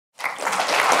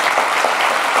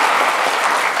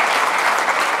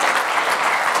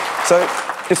So,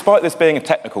 despite this being a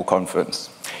technical conference,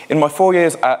 in my 4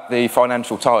 years at the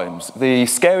Financial Times, the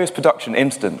scariest production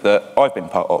incident that I've been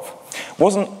part of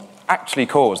wasn't actually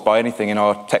caused by anything in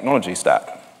our technology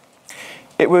stack.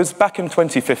 It was back in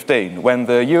 2015 when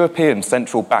the European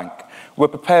Central Bank were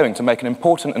preparing to make an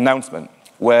important announcement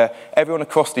where everyone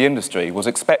across the industry was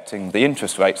expecting the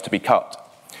interest rates to be cut.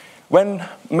 When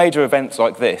major events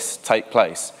like this take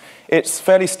place, it's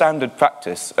fairly standard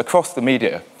practice across the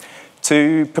media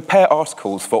to prepare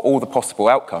articles for all the possible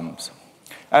outcomes.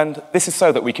 And this is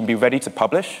so that we can be ready to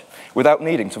publish without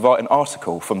needing to write an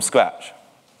article from scratch.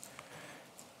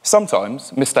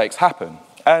 Sometimes mistakes happen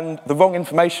and the wrong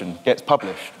information gets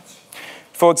published.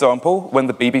 For example, when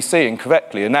the BBC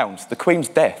incorrectly announced the Queen's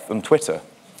death on Twitter.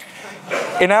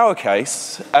 In our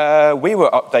case, we were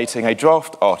updating a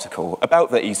draft article about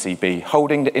the ECB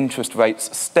holding the interest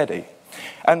rates steady.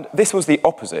 And this was the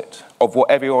opposite of what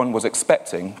everyone was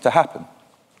expecting to happen.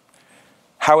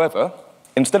 However,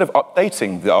 instead of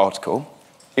updating the article,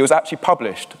 it was actually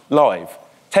published live,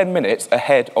 10 minutes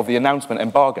ahead of the announcement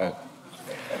embargo.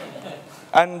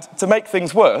 And to make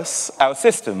things worse, our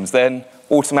systems then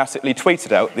automatically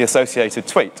tweeted out the associated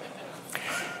tweet.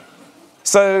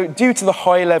 So, due to the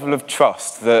high level of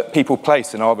trust that people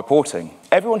place in our reporting,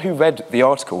 everyone who read the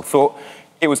article thought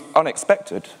it was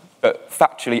unexpected, but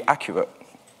factually accurate.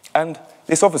 And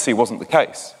this obviously wasn't the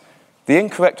case. The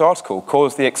incorrect article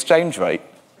caused the exchange rate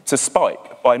to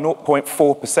spike by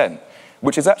 0.4%,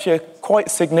 which is actually a quite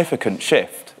significant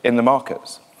shift in the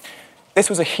markets. This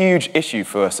was a huge issue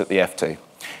for us at the FT,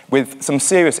 with some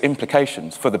serious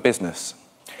implications for the business.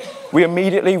 We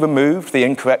immediately removed the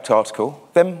incorrect article,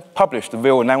 then published the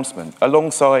real announcement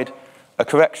alongside a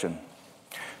correction.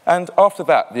 And after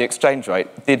that, the exchange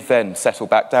rate did then settle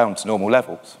back down to normal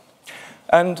levels.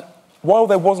 And while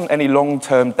there wasn't any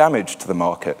long-term damage to the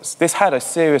markets, this had a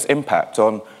serious impact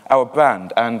on our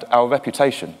brand and our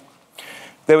reputation.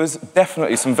 There was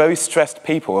definitely some very stressed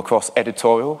people across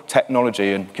editorial,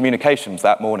 technology, and communications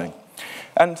that morning.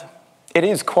 And it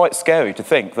is quite scary to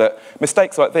think that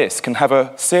mistakes like this can have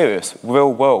a serious,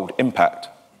 real-world impact.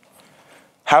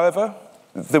 However,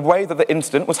 the way that the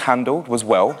incident was handled was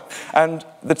well, and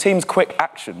the team's quick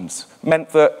actions meant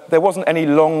that there wasn't any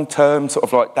long-term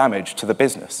damage to the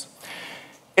business.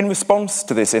 In response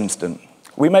to this incident,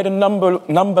 we made a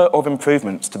number of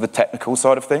improvements to the technical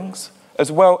side of things, as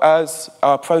well as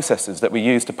our processes that we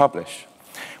use to publish.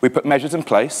 We put measures in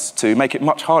place to make it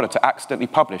much harder to accidentally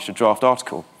publish a draft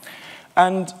article.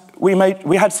 And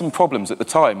we had some problems at the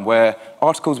time where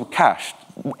articles were cached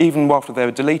even after they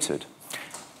were deleted.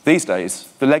 These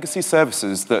days, the legacy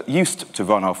services that used to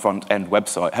run our front-end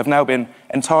website have now been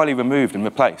entirely removed and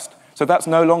replaced, so that's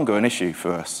no longer an issue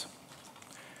for us.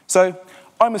 So,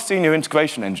 I'm a senior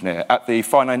integration engineer at the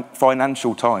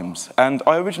Financial Times, and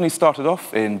I originally started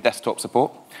off in desktop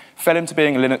support, fell into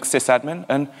being a Linux sysadmin,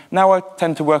 and now I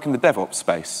tend to work in the DevOps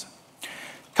space.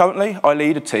 Currently, I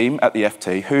lead a team at the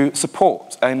FT who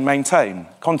support and maintain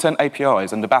content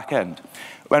APIs and the back end,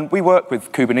 and we work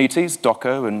with Kubernetes,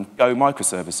 Docker, and Go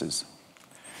microservices.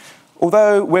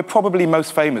 Although we're probably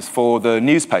most famous for the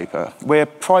newspaper, we're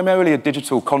primarily a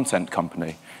digital content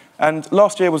company. And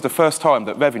last year was the first time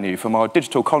that revenue from our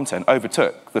digital content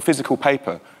overtook the physical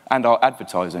paper and our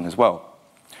advertising as well.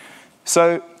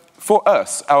 So for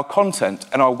us, our content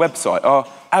and our website are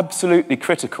absolutely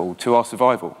critical to our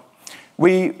survival.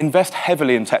 We invest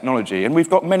heavily in technology, and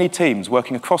we've got many teams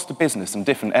working across the business in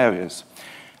different areas.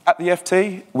 At the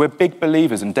FT, we're big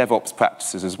believers in DevOps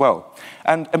practices as well,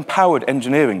 and empowered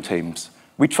engineering teams.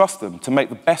 We trust them to make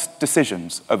the best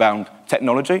decisions around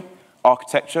technology,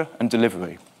 architecture, and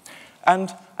delivery.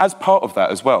 And as part of that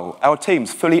as well, our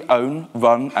teams fully own,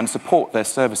 run, and support their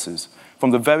services from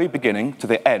the very beginning to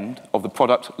the end of the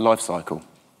product lifecycle.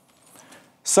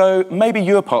 So maybe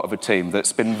you're part of a team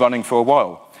that's been running for a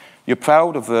while. You're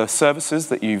proud of the services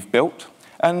that you've built,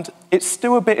 and it's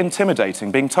still a bit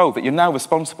intimidating being told that you're now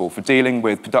responsible for dealing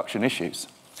with production issues.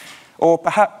 Or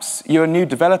perhaps you're a new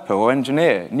developer or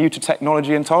engineer, new to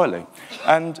technology entirely,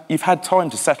 and you've had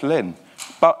time to settle in,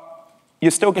 but you're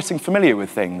still getting familiar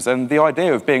with things, and the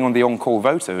idea of being on the on-call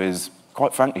rota is,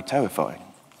 quite frankly, terrifying.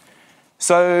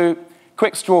 So,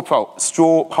 quick straw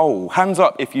poll. Hands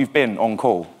up if you've been on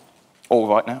call. All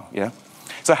right now, yeah?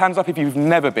 So hands up if you've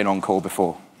never been on call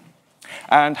before.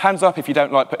 And hands up if you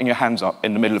don't like putting your hands up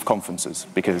in the middle of conferences,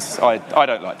 because I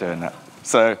don't like doing that.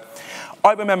 So,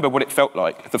 I remember what it felt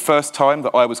like the first time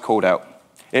that I was called out.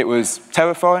 It was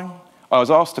terrifying. I was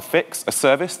asked to fix a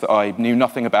service that I knew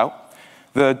nothing about.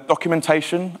 The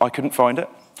documentation, I couldn't find it.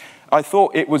 I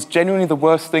thought it was genuinely the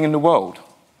worst thing in the world.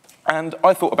 And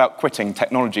I thought about quitting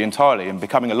technology entirely and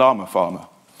becoming a llama farmer.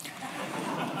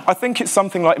 I think it's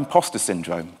something like imposter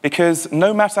syndrome, because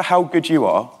no matter how good you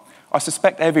are, I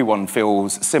suspect everyone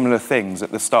feels similar things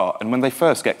at the start and when they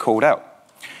first get called out.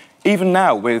 Even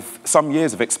now, with some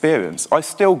years of experience, I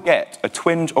still get a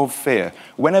twinge of fear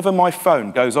whenever my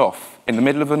phone goes off in the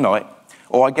middle of the night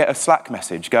or I get a Slack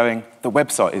message going, the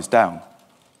website is down.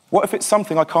 What if it's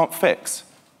something I can't fix?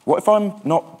 What if I'm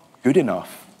not good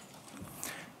enough?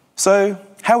 So,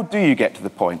 how do you get to the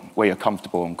point where you're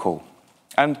comfortable on call?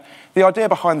 And the idea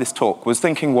behind this talk was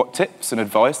thinking what tips and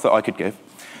advice that I could give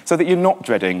so that you're not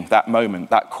dreading that moment,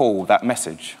 that call, that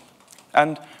message.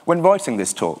 And when writing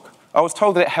this talk, I was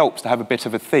told that it helps to have a bit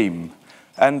of a theme.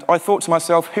 And I thought to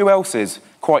myself, who else is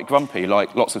quite grumpy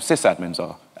like lots of sysadmins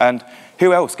are? And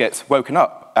who else gets woken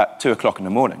up at 2 o'clock in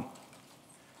the morning?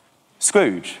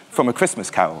 Scrooge from A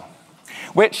Christmas Carol,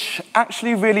 which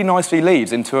actually really nicely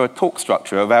leads into a talk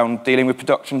structure around dealing with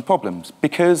production problems,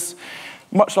 because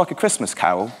much like A Christmas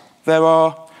Carol, there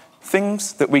are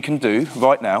things that we can do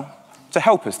right now to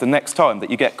help us the next time that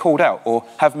you get called out or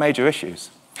have major issues.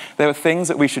 There are things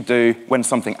that we should do when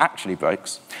something actually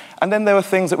breaks, and then there are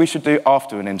things that we should do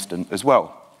after an incident as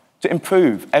well, to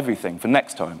improve everything for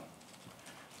next time.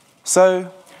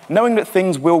 So, knowing that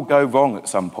things will go wrong at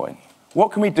some point,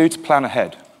 what can we do to plan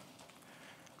ahead?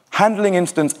 Handling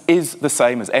incidents is the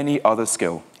same as any other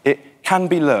skill. It can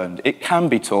be learned, it can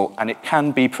be taught, and it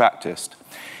can be practiced.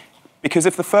 Because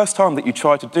if the first time that you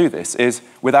try to do this is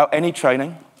without any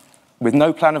training, with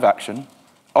no plan of action,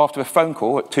 after a phone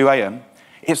call at 2 a.m.,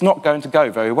 it's not going to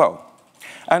go very well.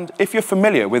 And if you're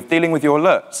familiar with dealing with your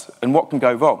alerts and what can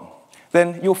go wrong,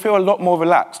 then you'll feel a lot more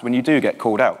relaxed when you do get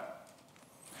called out.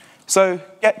 So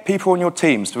get people on your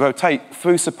teams to rotate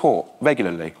through support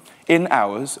regularly, in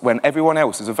hours when everyone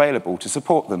else is available to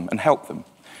support them and help them.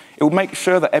 It will make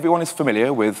sure that everyone is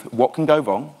familiar with what can go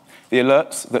wrong, the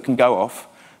alerts that can go off,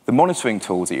 the monitoring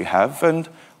tools that you have, and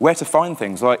where to find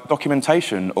things like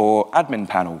documentation or admin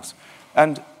panels.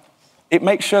 And it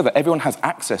makes sure that everyone has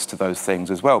access to those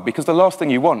things as well, because the last thing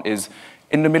you want is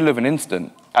in the middle of an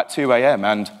incident at 2 a.m.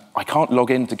 and I can't log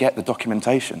in to get the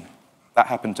documentation. That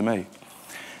happened to me.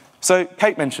 So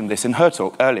Kate mentioned this in her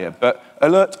talk earlier, but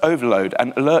alert overload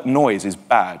and alert noise is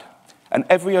bad, and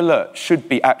every alert should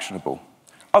be actionable.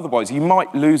 Otherwise, you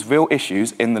might lose real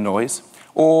issues in the noise,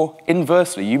 or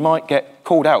inversely, you might get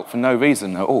called out for no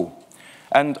reason at all.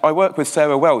 And I work with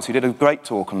Sarah Wells, who did a great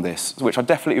talk on this, which I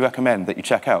definitely recommend that you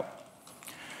check out.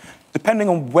 Depending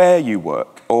on where you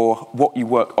work or what you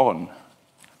work on,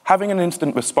 having an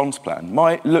incident response plan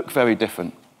might look very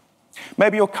different.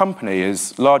 Maybe your company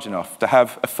is large enough to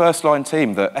have a first-line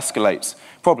team that escalates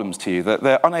problems to you that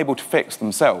they're unable to fix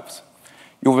themselves.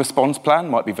 Your response plan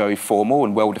might be very formal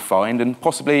and well-defined and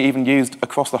possibly even used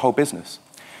across the whole business.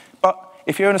 But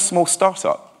if you're in a small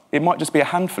startup, it might just be a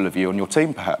handful of you on your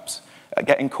team, perhaps,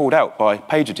 getting called out by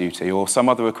PagerDuty or some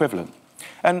other equivalent.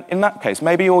 And in that case,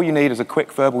 maybe all you need is a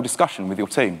quick verbal discussion with your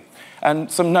team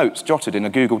and some notes jotted in a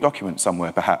Google document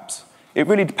somewhere, perhaps. It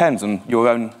really depends on your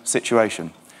own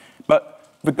situation. But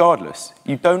regardless,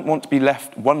 you don't want to be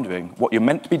left wondering what you're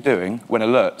meant to be doing when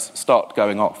alerts start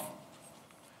going off.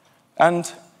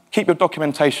 And keep your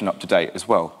documentation up to date as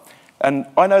well. And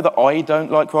I know that I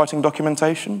don't like writing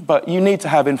documentation, but you need to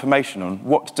have information on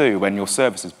what to do when your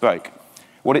services break.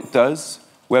 What it does,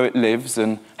 where it lives,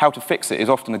 and how to fix it is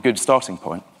often a good starting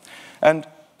point. And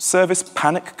service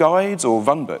panic guides or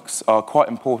runbooks are quite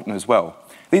important as well.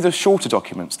 These are shorter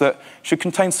documents that should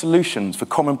contain solutions for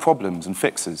common problems and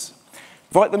fixes.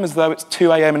 Write them as though it's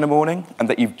 2 a.m. in the morning and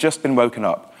that you've just been woken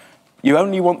up. You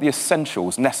only want the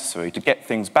essentials necessary to get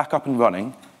things back up and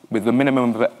running with the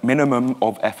minimum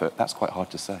of effort. That's quite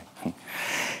hard to say.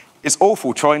 It's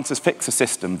awful trying to fix a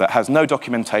system that has no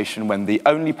documentation when the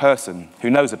only person who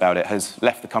knows about it has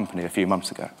left the company a few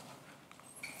months ago.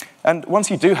 And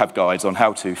once you do have guides on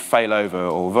how to fail over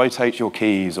or rotate your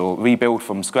keys or rebuild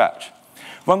from scratch,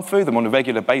 run through them on a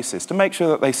regular basis to make sure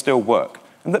that they still work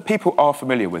and that people are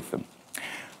familiar with them.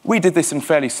 We did this in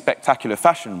fairly spectacular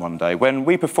fashion one day when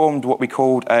we performed what we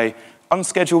called an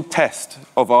unscheduled test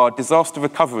of our disaster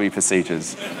recovery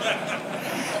procedures.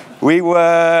 We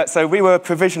were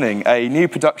provisioning a new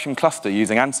production cluster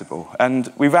using Ansible,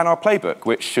 and we ran our playbook,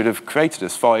 which should have created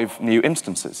us 5 new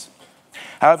instances.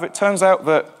 However, it turns out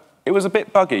that it was a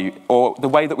bit buggy, or the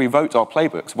way that we wrote our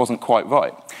playbooks wasn't quite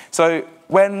right. So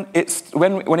when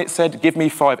it said, give me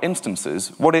 5 instances,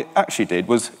 what it actually did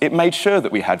was it made sure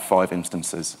that we had 5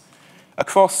 instances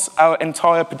across our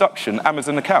entire production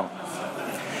Amazon account.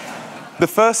 The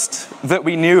first that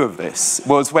we knew of this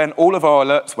was when all of our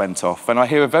alerts went off, and I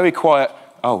hear a very quiet,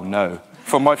 oh no,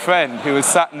 from my friend who was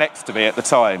sat next to me at the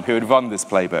time, who had run this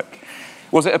playbook.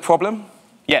 Was it a problem?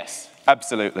 Yes,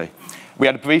 absolutely. We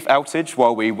had a brief outage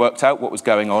while we worked out what was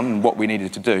going on and what we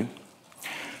needed to do.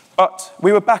 But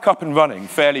we were back up and running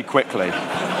fairly quickly.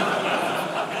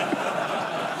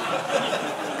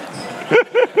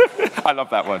 I love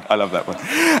that one. I love that one.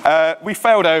 We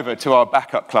failed over to our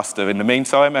backup cluster in the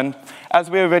meantime, and as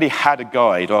we already had a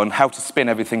guide on how to spin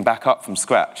everything back up from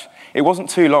scratch, it wasn't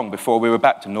too long before we were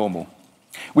back to normal.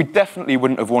 We definitely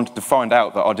wouldn't have wanted to find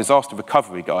out that our disaster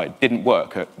recovery guide didn't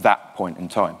work at that point in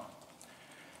time.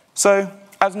 So,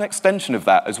 as an extension of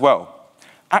that as well,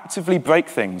 actively break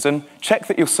things and check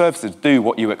that your services do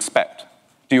what you expect.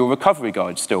 Do your recovery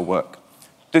guides still work?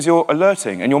 Does your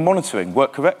alerting and your monitoring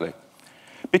work correctly?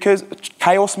 Because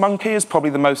Chaos Monkey is probably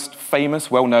the most famous,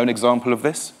 well-known example of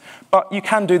this, but you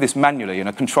can do this manually in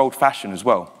a controlled fashion as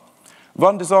well.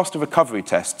 Run disaster recovery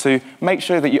tests to make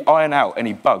sure that you iron out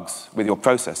any bugs with your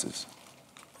processes.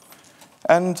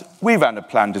 And we ran a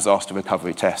planned disaster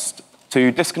recovery test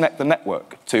to disconnect the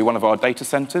network to one of our data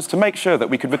centers to make sure that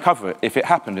we could recover it if it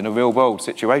happened in a real-world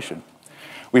situation.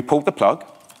 We pulled the plug,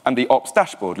 and the ops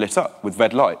dashboard lit up with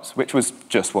red lights, which was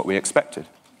just what we expected.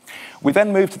 We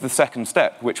then moved to the second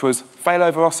step, which was fail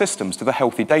over our systems to the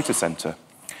healthy data center.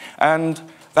 And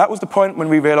that was the point when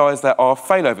we realized that our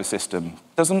failover system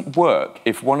doesn't work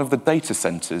if one of the data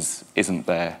centers isn't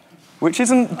there, which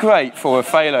isn't great for a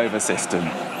failover system.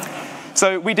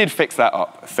 So we did fix that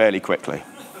up fairly quickly.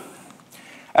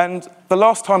 And the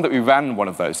last time that we ran one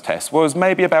of those tests was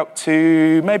maybe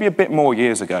a bit more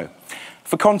years ago.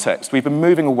 For context, we've been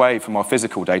moving away from our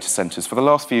physical data centers for the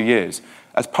last few years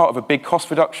as part of a big cost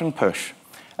reduction push.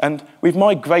 And we've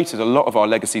migrated a lot of our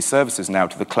legacy services now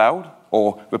to the cloud,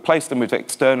 or replaced them with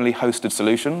externally hosted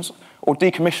solutions, or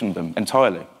decommissioned them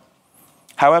entirely.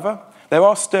 However, there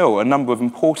are still a number of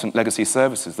important legacy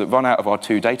services that run out of our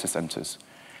 2 data centers.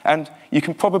 And you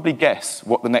can probably guess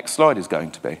what the next slide is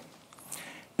going to be.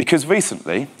 Because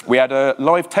recently, we had a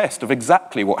live test of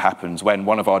exactly what happens when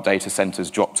one of our data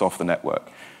centers drops off the network.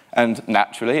 And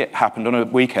naturally, it happened on a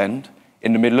weekend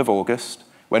in the middle of August,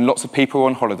 when lots of people were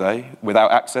on holiday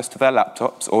without access to their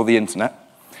laptops or the internet.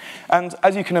 And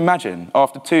as you can imagine,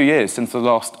 after 2 years since the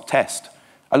last test,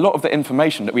 a lot of the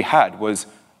information that we had was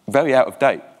very out of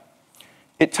date.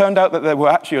 It turned out that there were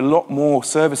actually a lot more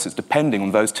services depending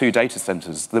on those 2 data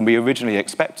centers than we originally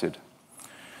expected.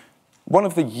 One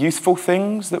of the useful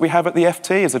things that we have at the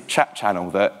FT is a chat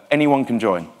channel that anyone can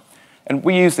join. And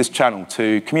we use this channel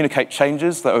to communicate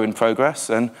changes that are in progress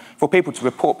and for people to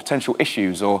report potential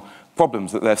issues or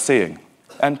problems that they're seeing.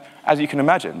 And as you can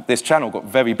imagine, this channel got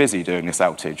very busy during this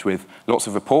outage with lots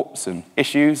of reports and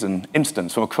issues and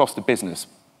incidents from across the business.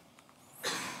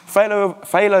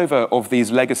 Failover of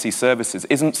these legacy services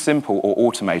isn't simple or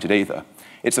automated either.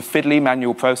 It's a fiddly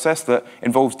manual process that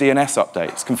involves DNS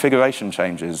updates, configuration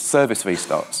changes, service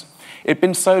restarts. It'd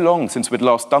been so long since we'd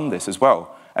last done this as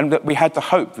well, and that we had to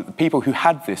hope that the people who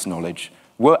had this knowledge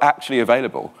were actually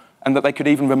available and that they could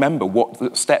even remember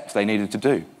what steps they needed to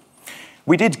do.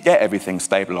 We did get everything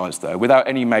stabilized, though, without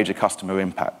any major customer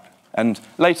impact. And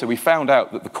later, we found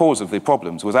out that the cause of the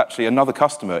problems was actually another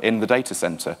customer in the data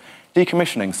center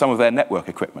decommissioning some of their network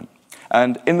equipment.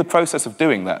 And in the process of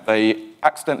doing that, they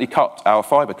accidentally cut our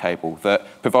fiber cable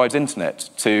that provides internet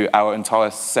to our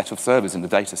entire set of servers in the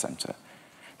data center.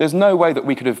 There's no way that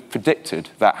we could have predicted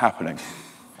that happening.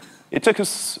 It took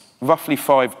us roughly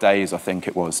 5 days, I think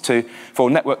it was, for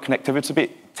network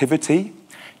connectivity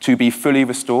to be fully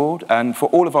restored and for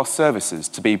all of our services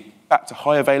to be back to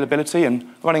high availability and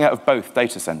running out of both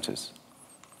data centers.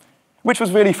 Which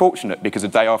was really fortunate because a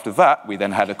day after that, we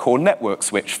then had a core network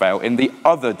switch fail in the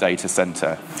other data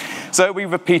center. So we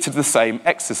repeated the same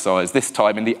exercise, this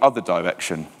time in the other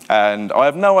direction. And I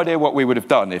have no idea what we would have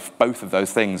done if both of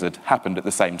those things had happened at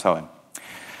the same time.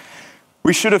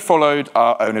 We should have followed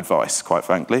our own advice, quite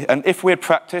frankly. And if we had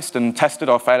practiced and tested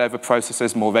our failover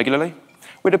processes more regularly,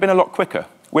 we'd have been a lot quicker.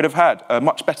 We'd have had a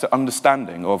much better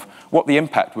understanding of what the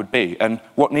impact would be and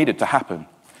what needed to happen.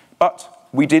 But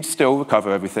we did still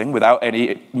recover everything without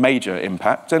any major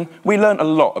impact, and we learned a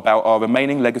lot about our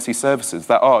remaining legacy services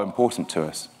that are important to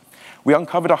us. We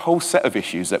uncovered a whole set of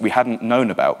issues that we hadn't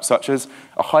known about, such as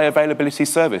a high availability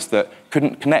service that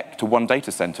couldn't connect to one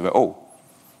data center at all.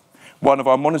 One of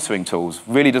our monitoring tools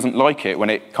really doesn't like it when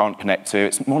it can't connect to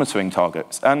its monitoring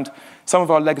targets, and some of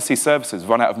our legacy services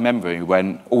run out of memory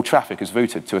when all traffic is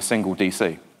routed to a single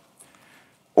DC.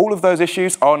 All of those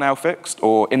issues are now fixed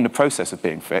or in the process of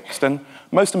being fixed, and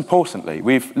most importantly,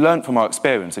 we've learned from our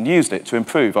experience and used it to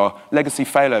improve our legacy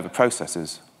failover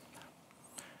processes.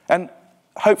 And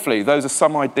hopefully those are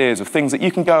some ideas of things that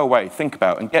you can go away, think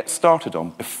about, and get started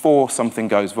on before something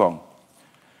goes wrong.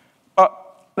 But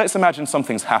let's imagine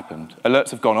something's happened.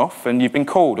 Alerts have gone off, and you've been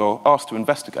called or asked to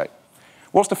investigate.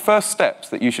 What's the first steps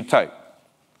that you should take?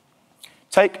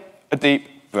 Take a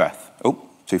deep breath. Oh,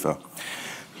 too far.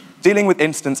 Dealing with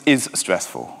incidents is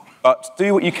stressful, but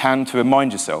do what you can to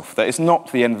remind yourself that it's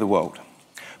not the end of the world.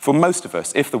 For most of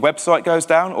us, if the website goes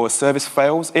down or a service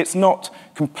fails, it's not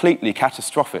completely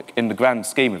catastrophic in the grand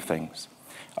scheme of things.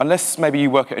 Unless maybe you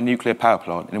work at a nuclear power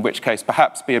plant, in which case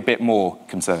perhaps be a bit more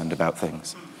concerned about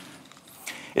things.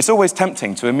 It's always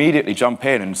tempting to immediately jump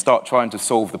in and start trying to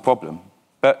solve the problem,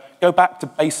 but go back to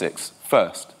basics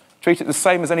first. Treat it the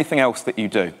same as anything else that you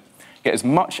do. Get as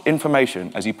much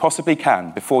information as you possibly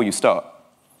can before you start.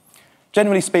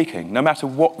 Generally speaking, no matter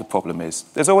what the problem is,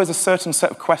 there's always a certain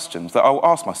set of questions that I'll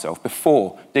ask myself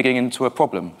before digging into a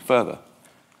problem further.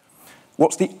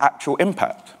 What's the actual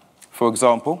impact? For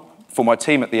example, for my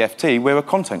team at the FT, we're a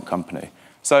content company.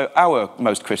 So our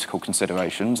most critical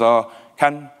considerations are,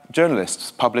 can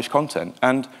journalists publish content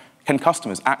and can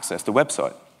customers access the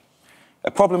website?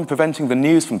 A problem preventing the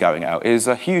news from going out is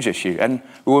a huge issue, and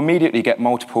we'll immediately get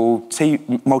multiple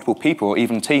people or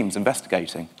even teams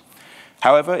investigating.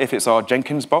 However, if it's our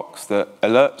Jenkins box that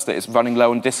alerts that it's running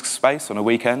low on disk space on a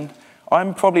weekend,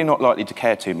 I'm probably not likely to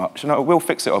care too much, and I will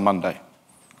fix it on Monday.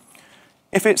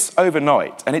 If it's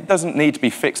overnight and it doesn't need to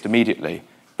be fixed immediately,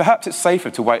 perhaps it's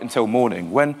safer to wait until morning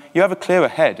when you have a clearer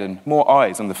head and more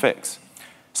eyes on the fix.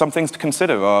 Some things to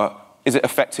consider are, is it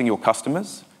affecting your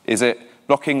customers? Is it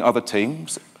blocking other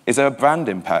teams? Is there a brand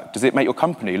impact? Does it make your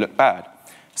company look bad?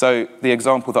 So the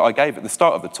example that I gave at the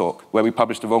start of the talk, where we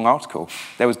published the wrong article,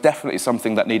 there was definitely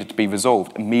something that needed to be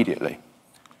resolved immediately.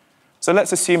 So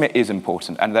let's assume it is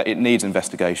important and that it needs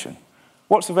investigation.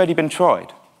 What's already been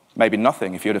tried? Maybe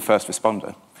nothing if you're the first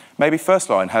responder. Maybe first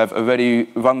line have already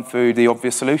run through the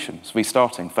obvious solutions,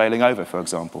 restarting, failing over, for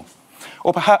example.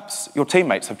 Or perhaps your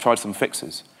teammates have tried some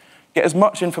fixes. Get as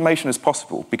much information as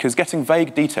possible, because getting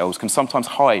vague details can sometimes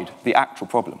hide the actual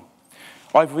problem.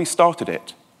 I've restarted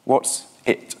it. What's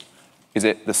it? Is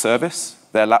it the service,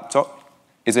 their laptop?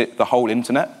 Is it the whole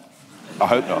internet? I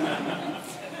hope not.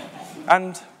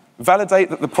 And validate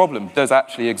that the problem does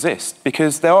actually exist,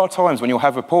 because there are times when you'll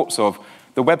have reports of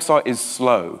the website is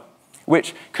slow,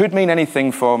 which could mean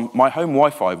anything from my home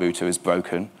Wi-Fi router is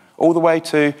broken, all the way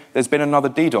to there's been another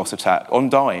DDoS attack on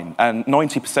Dyn and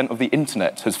 90% of the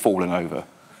internet has fallen over.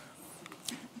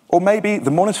 Or maybe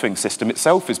the monitoring system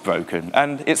itself is broken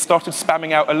and it started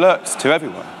spamming out alerts to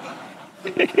everyone.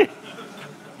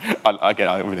 Again,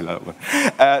 I really love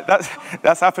that one.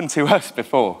 That's happened to us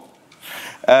before.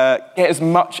 Get as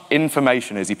much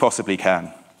information as you possibly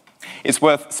can. It's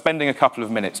worth spending a couple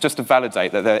of minutes just to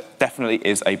validate that there definitely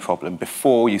is a problem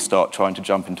before you start trying to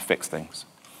jump in to fix things.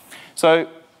 So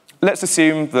let's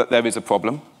assume that there is a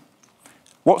problem.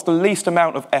 What's the least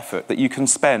amount of effort that you can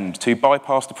spend to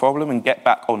bypass the problem and get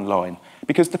back online?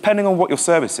 Because depending on what your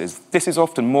service is, this is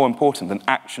often more important than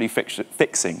actually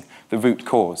fixing the root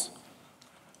cause.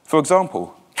 For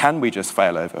example, can we just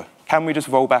fail over? Can we just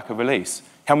roll back a release?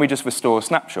 Can we just restore a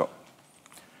snapshot?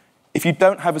 If you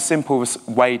don't have a simple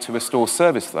way to restore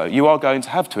service, though, you are going to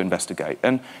have to investigate.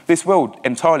 And this will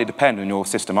entirely depend on your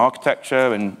system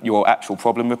architecture and your actual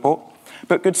problem report.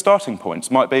 But good starting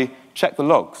points might be check the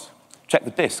logs, check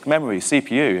the disk, memory,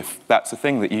 CPU, if that's a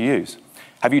thing that you use.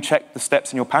 Have you checked the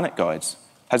steps in your panic guides?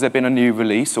 Has there been a new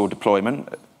release or deployment?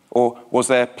 Or was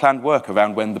there planned work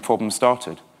around when the problem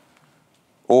started?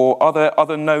 Or are there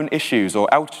other known issues or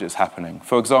outages happening?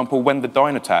 For example, when the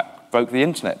Dyn attack broke the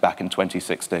internet back in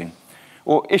 2016.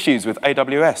 Or issues with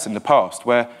AWS in the past,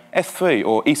 where S3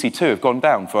 or EC2 have gone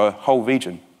down for a whole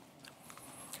region.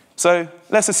 So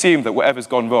let's assume that whatever's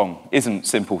gone wrong isn't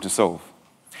simple to solve.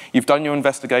 You've done your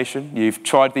investigation, you've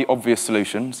tried the obvious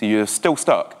solutions, you're still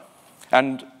stuck,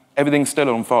 and everything's still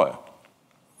on fire.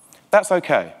 That's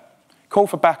okay. Call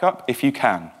for backup if you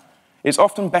can. It's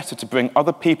often better to bring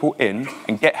other people in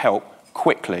and get help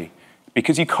quickly,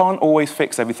 because you can't always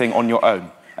fix everything on your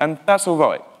own, and that's all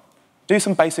right. Do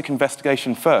some basic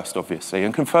investigation first, obviously,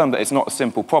 and confirm that it's not a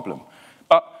simple problem.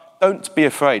 But don't be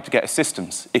afraid to get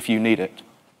assistance if you need it.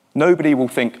 Nobody will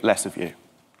think less of you.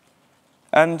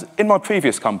 And in my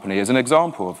previous company, as an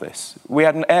example of this, we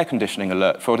had an air conditioning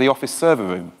alert for the office server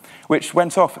room, which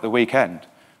went off at the weekend.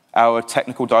 Our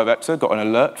technical director got an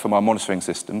alert from our monitoring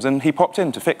systems, and he popped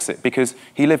in to fix it because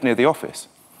he lived near the office.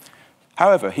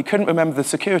 However, he couldn't remember the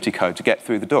security code to get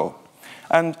through the door.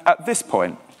 And at this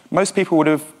point, most people would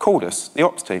have called us, the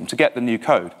ops team, to get the new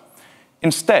code.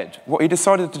 Instead, what he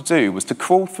decided to do was to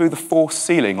crawl through the false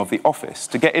ceiling of the office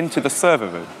to get into the server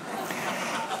room.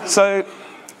 So,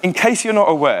 in case you're not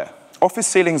aware, office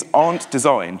ceilings aren't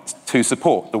designed to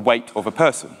support the weight of a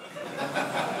person.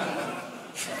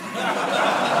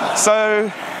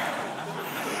 So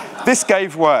this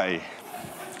gave way,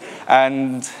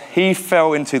 and he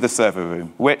fell into the server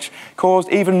room, which caused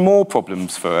even more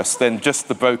problems for us than just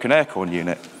the broken aircon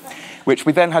unit, which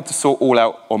we then had to sort all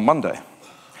out on Monday.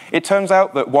 It turns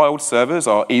out that wild servers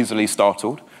are easily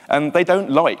startled, and they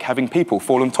don't like having people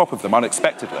fall on top of them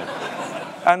unexpectedly.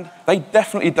 And they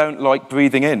definitely don't like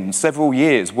breathing in several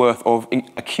years' worth of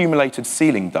accumulated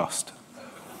ceiling dust.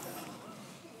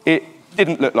 It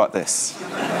didn't look like this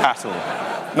at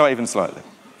all, not even slightly.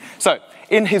 So,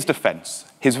 in his defense,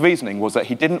 his reasoning was that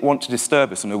he didn't want to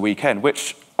disturb us on a weekend,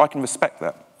 which I can respect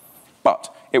that.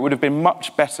 But it would have been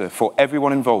much better for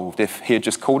everyone involved if he had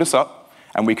just called us up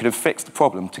and we could have fixed the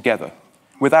problem together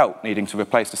without needing to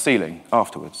replace the ceiling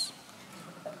afterwards.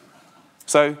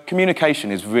 So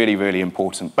communication is really, really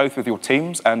important, both with your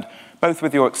teams and both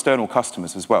with your external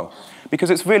customers as well. Because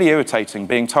it's really irritating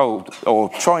being told or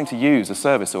trying to use a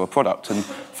service or a product and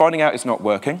finding out it's not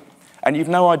working, and you've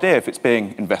no idea if it's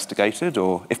being investigated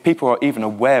or if people are even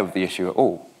aware of the issue at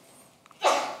all.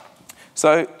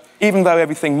 So even though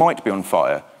everything might be on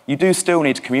fire, you do still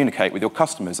need to communicate with your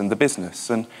customers and the business,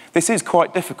 and this is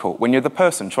quite difficult when you're the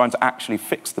person trying to actually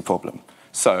fix the problem.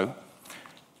 So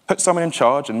put someone in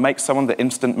charge and make someone the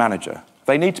incident manager.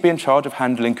 They need to be in charge of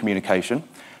handling communication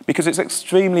because it's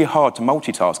extremely hard to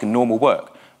multitask in normal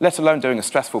work, let alone doing a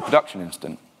stressful production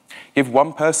incident. Give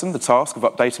one person the task of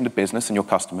updating the business and your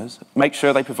customers, make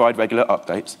sure they provide regular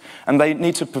updates, and they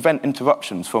need to prevent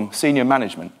interruptions from senior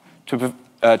management to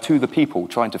the people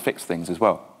trying to fix things as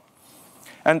well.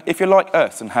 And if you're like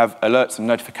us and have alerts and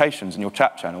notifications in your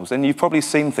chat channels, then you've probably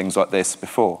seen things like this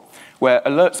before, where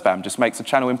alert spam just makes a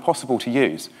channel impossible to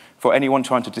use for anyone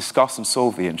trying to discuss and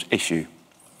solve the issue.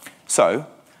 So,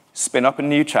 spin up a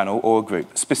new channel or a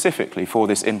group specifically for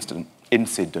this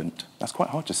incident. That's quite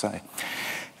hard to say.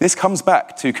 This comes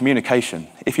back to communication.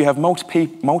 If you have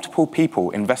multiple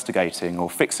people investigating or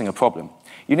fixing a problem,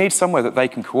 you need somewhere that they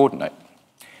can coordinate.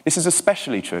 This is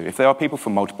especially true if there are people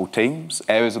from multiple teams,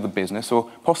 areas of the business, or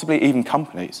possibly even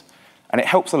companies. And it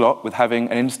helps a lot with having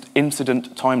an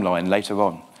incident timeline later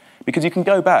on, because you can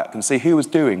go back and see who was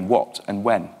doing what and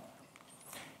when.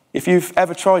 If you've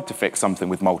ever tried to fix something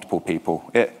with multiple people,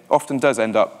 it often does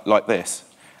end up like this.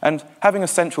 And having a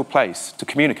central place to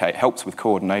communicate helps with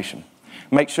coordination.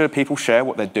 Make sure people share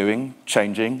what they're doing,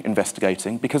 changing,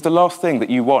 investigating, because the last thing that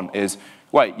you want is,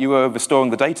 wait, you were restoring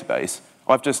the database,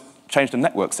 I've just changed the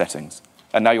network settings,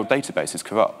 and now your database is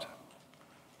corrupt.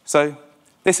 So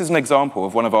this is an example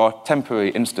of one of our temporary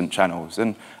incident channels,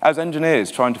 and as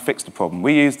engineers trying to fix the problem,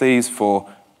 we use these for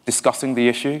discussing the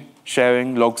issue,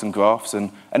 sharing logs and graphs,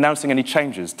 and announcing any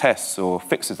changes, tests, or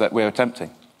fixes that we're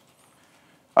attempting.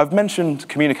 I've mentioned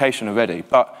communication already,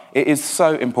 but it is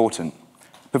so important.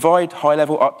 Provide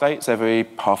high-level updates every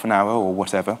half an hour or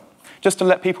whatever, just to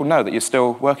let people know that you're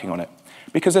still working on it.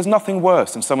 Because there's nothing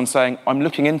worse than someone saying, I'm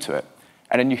looking into it,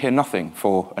 and then you hear nothing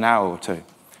for an hour or two.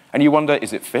 And you wonder,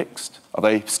 is it fixed? Are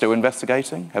they still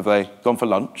investigating? Have they gone for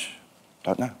lunch?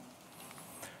 Don't know.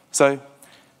 So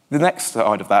the next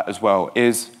side of that as well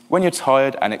is when you're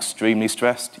tired and extremely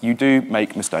stressed, you do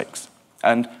make mistakes.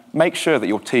 And make sure that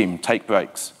your team take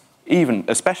breaks,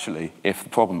 especially if the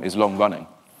problem is long running.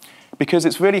 Because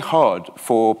it's really hard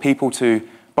for people to,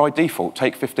 by default,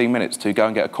 take 15 minutes to go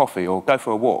and get a coffee or go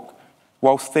for a walk,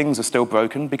 whilst things are still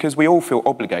broken, because we all feel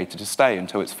obligated to stay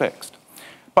until it's fixed.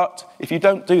 But if you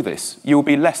don't do this, you'll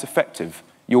be less effective.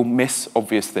 You'll miss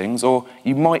obvious things, or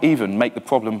you might even make the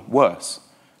problem worse.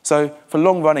 So for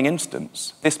long-running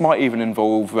incidents, this might even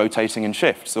involve rotating in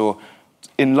shifts, or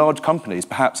in large companies,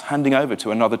 perhaps handing over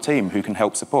to another team who can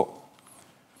help support.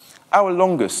 Our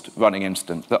longest-running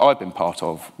incident that I've been part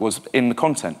of was in the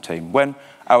content team, when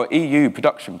our EU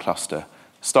production cluster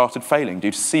started failing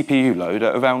due to CPU load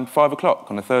at around 5 o'clock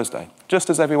on a Thursday, just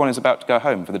as everyone is about to go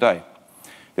home for the day.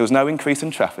 There was no increase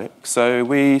in traffic, so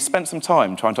we spent some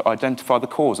time trying to identify the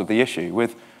cause of the issue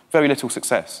with very little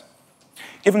success.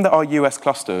 Given that our US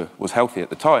cluster was healthy at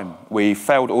the time, we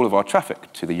failed all of our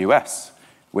traffic to the US,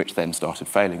 which then started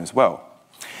failing as well.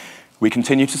 We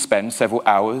continued to spend several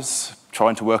hours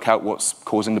trying to work out what's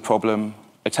causing the problem,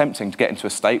 attempting to get into a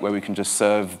state where we can just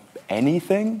serve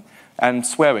anything, and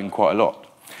swearing quite a lot.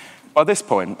 By this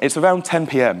point, it's around 10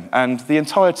 p.m, and the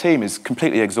entire team is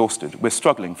completely exhausted. We're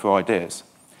struggling for ideas.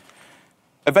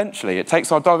 Eventually, it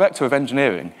takes our director of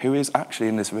engineering, who is actually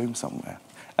in this room somewhere,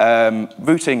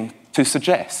 routing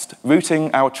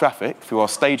our traffic through our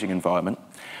staging environment,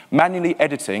 manually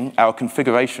editing our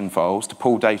configuration files to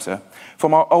pull data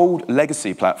from our old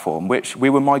legacy platform, which we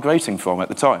were migrating from at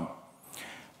the time.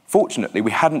 Fortunately,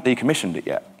 we hadn't decommissioned it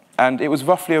yet, and it was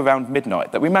roughly around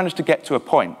midnight that we managed to get to a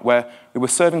point where we were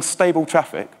serving stable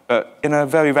traffic, but in a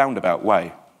very roundabout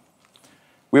way.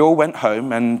 We all went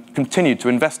home and continued to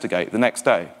investigate the next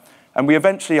day, and we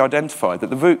eventually identified that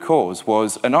the root cause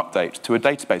was an update to a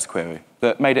database query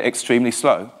that made it extremely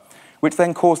slow, which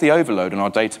then caused the overload on our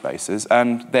databases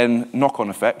and then knock-on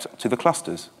effect to the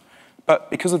clusters. But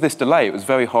because of this delay, it was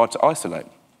very hard to isolate.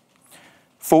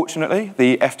 Fortunately,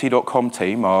 the ft.com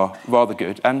team are rather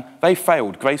good, and they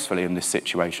failed gracefully in this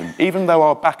situation, even though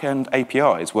our back-end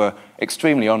APIs were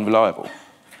extremely unreliable.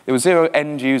 There was zero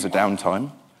end-user downtime,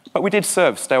 but we did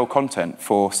serve stale content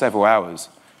for several hours,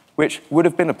 which would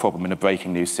have been a problem in a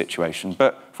breaking news situation,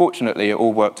 but fortunately it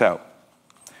all worked out.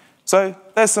 So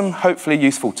there's some hopefully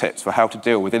useful tips for how to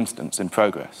deal with incidents in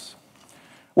progress.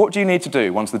 What do you need to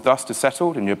do once the dust has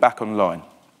settled and you're back online?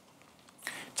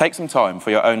 Take some time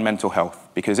for your own mental health,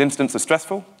 because incidents are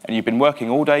stressful and you've been working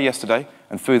all day yesterday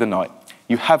and through the night.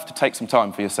 You have to take some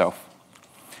time for yourself.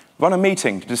 Run a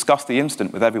meeting to discuss the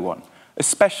incident with everyone,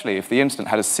 especially if the incident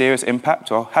had a serious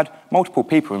impact or had multiple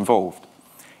people involved.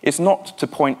 It's not to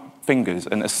point fingers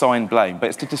and assign blame, but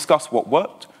it's to discuss what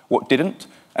worked, what didn't,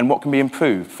 and what can be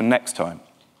improved for next time.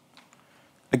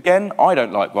 Again, I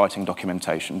don't like writing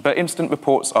documentation, but incident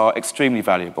reports are extremely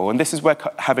valuable, and this is where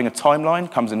having a timeline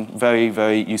comes in very,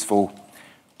 very useful.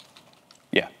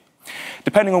 Yeah.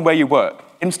 Depending on where you work,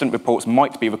 incident reports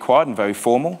might be required and very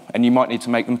formal, and you might need to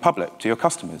make them public to your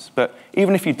customers. But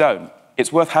even if you don't,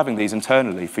 it's worth having these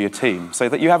internally for your team so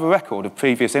that you have a record of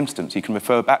previous incidents you can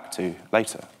refer back to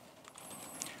later.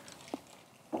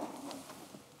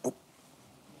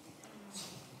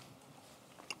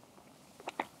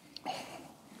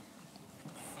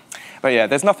 But yeah,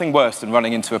 there's nothing worse than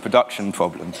running into a production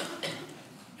problem.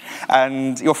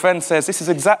 And your friend says, this is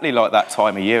exactly like that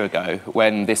time a year ago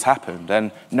when this happened,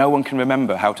 and no one can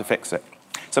remember how to fix it.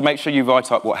 So make sure you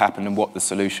write up what happened and what the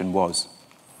solution was.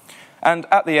 And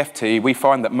at the FT, we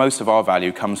find that most of our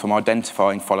value comes from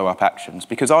identifying follow-up actions,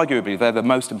 because arguably they're the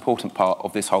most important part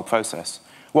of this whole process.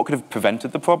 What could have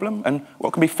prevented the problem, and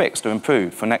what can be fixed or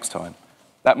improved for next time?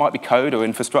 That might be code or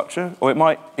infrastructure, or it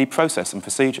might be process and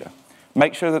procedure.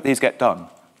 Make sure that these get done.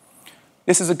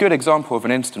 This is a good example of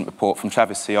an incident report from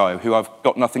Travis CI, who I've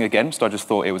got nothing against. I just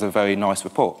thought it was a very nice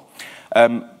report.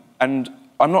 And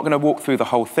I'm not going to walk through the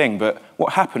whole thing, but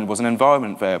what happened was an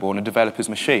environment variable on a developer's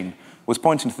machine was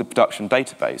pointing to the production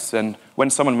database, and when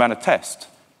someone ran a test,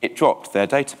 it dropped their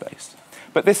database.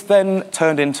 But this then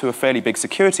turned into a fairly big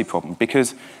security problem,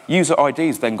 because user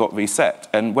IDs then got reset,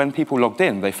 and when people logged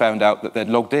in, they found out that they'd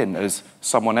logged in as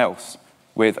someone else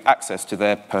with access to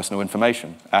their personal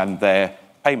information and their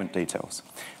payment details.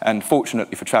 And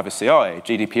fortunately for Travis CI,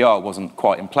 GDPR wasn't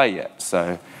quite in play yet.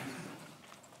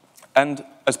 And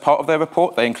as part of their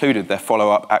report, they included their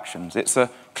follow-up actions. It's a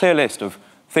clear list of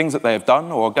things that they have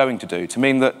done or are going to do to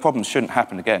mean that problems shouldn't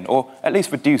happen again, or at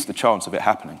least reduce the chance of it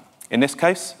happening. In this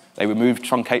case, they removed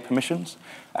truncate permissions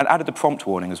and added a prompt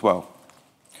warning as well.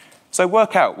 So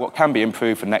work out what can be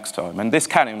improved for next time, and this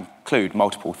can include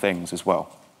multiple things as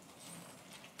well.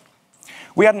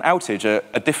 We had an outage at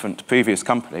a different previous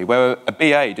company where a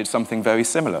BA did something very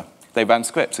similar. They ran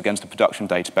scripts against a production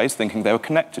database thinking they were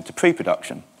connected to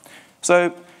pre-production.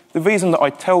 So the reason that I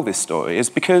tell this story is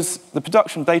because the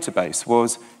production database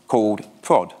was called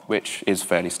prod, which is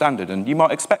fairly standard, and you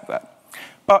might expect that.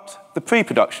 But the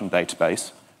pre-production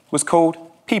database was called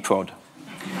pprod.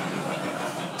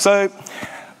 So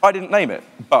I didn't name it,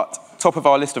 but top of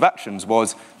our list of actions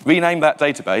was rename that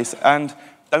database and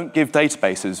don't give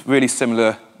databases really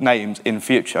similar names in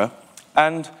future,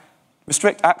 and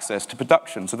restrict access to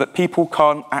production so that people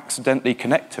can't accidentally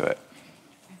connect to it.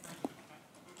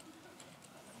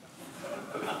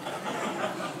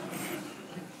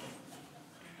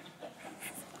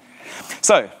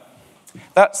 So,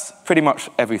 that's pretty much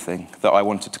everything that I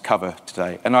wanted to cover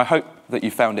today, and I hope that you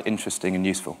found it interesting and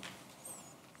useful.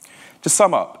 To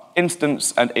sum up,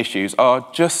 incidents and issues are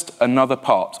just another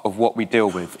part of what we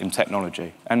deal with in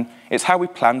technology, and it's how we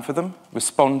plan for them,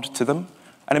 respond to them,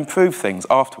 and improve things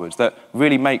afterwards that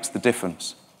really makes the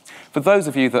difference. For those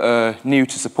of you that are new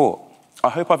to support, I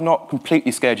hope I've not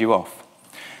completely scared you off,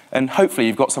 and hopefully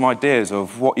you've got some ideas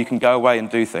of what you can go away and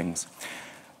do things.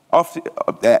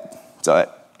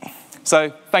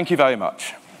 So thank you very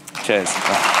much. Cheers.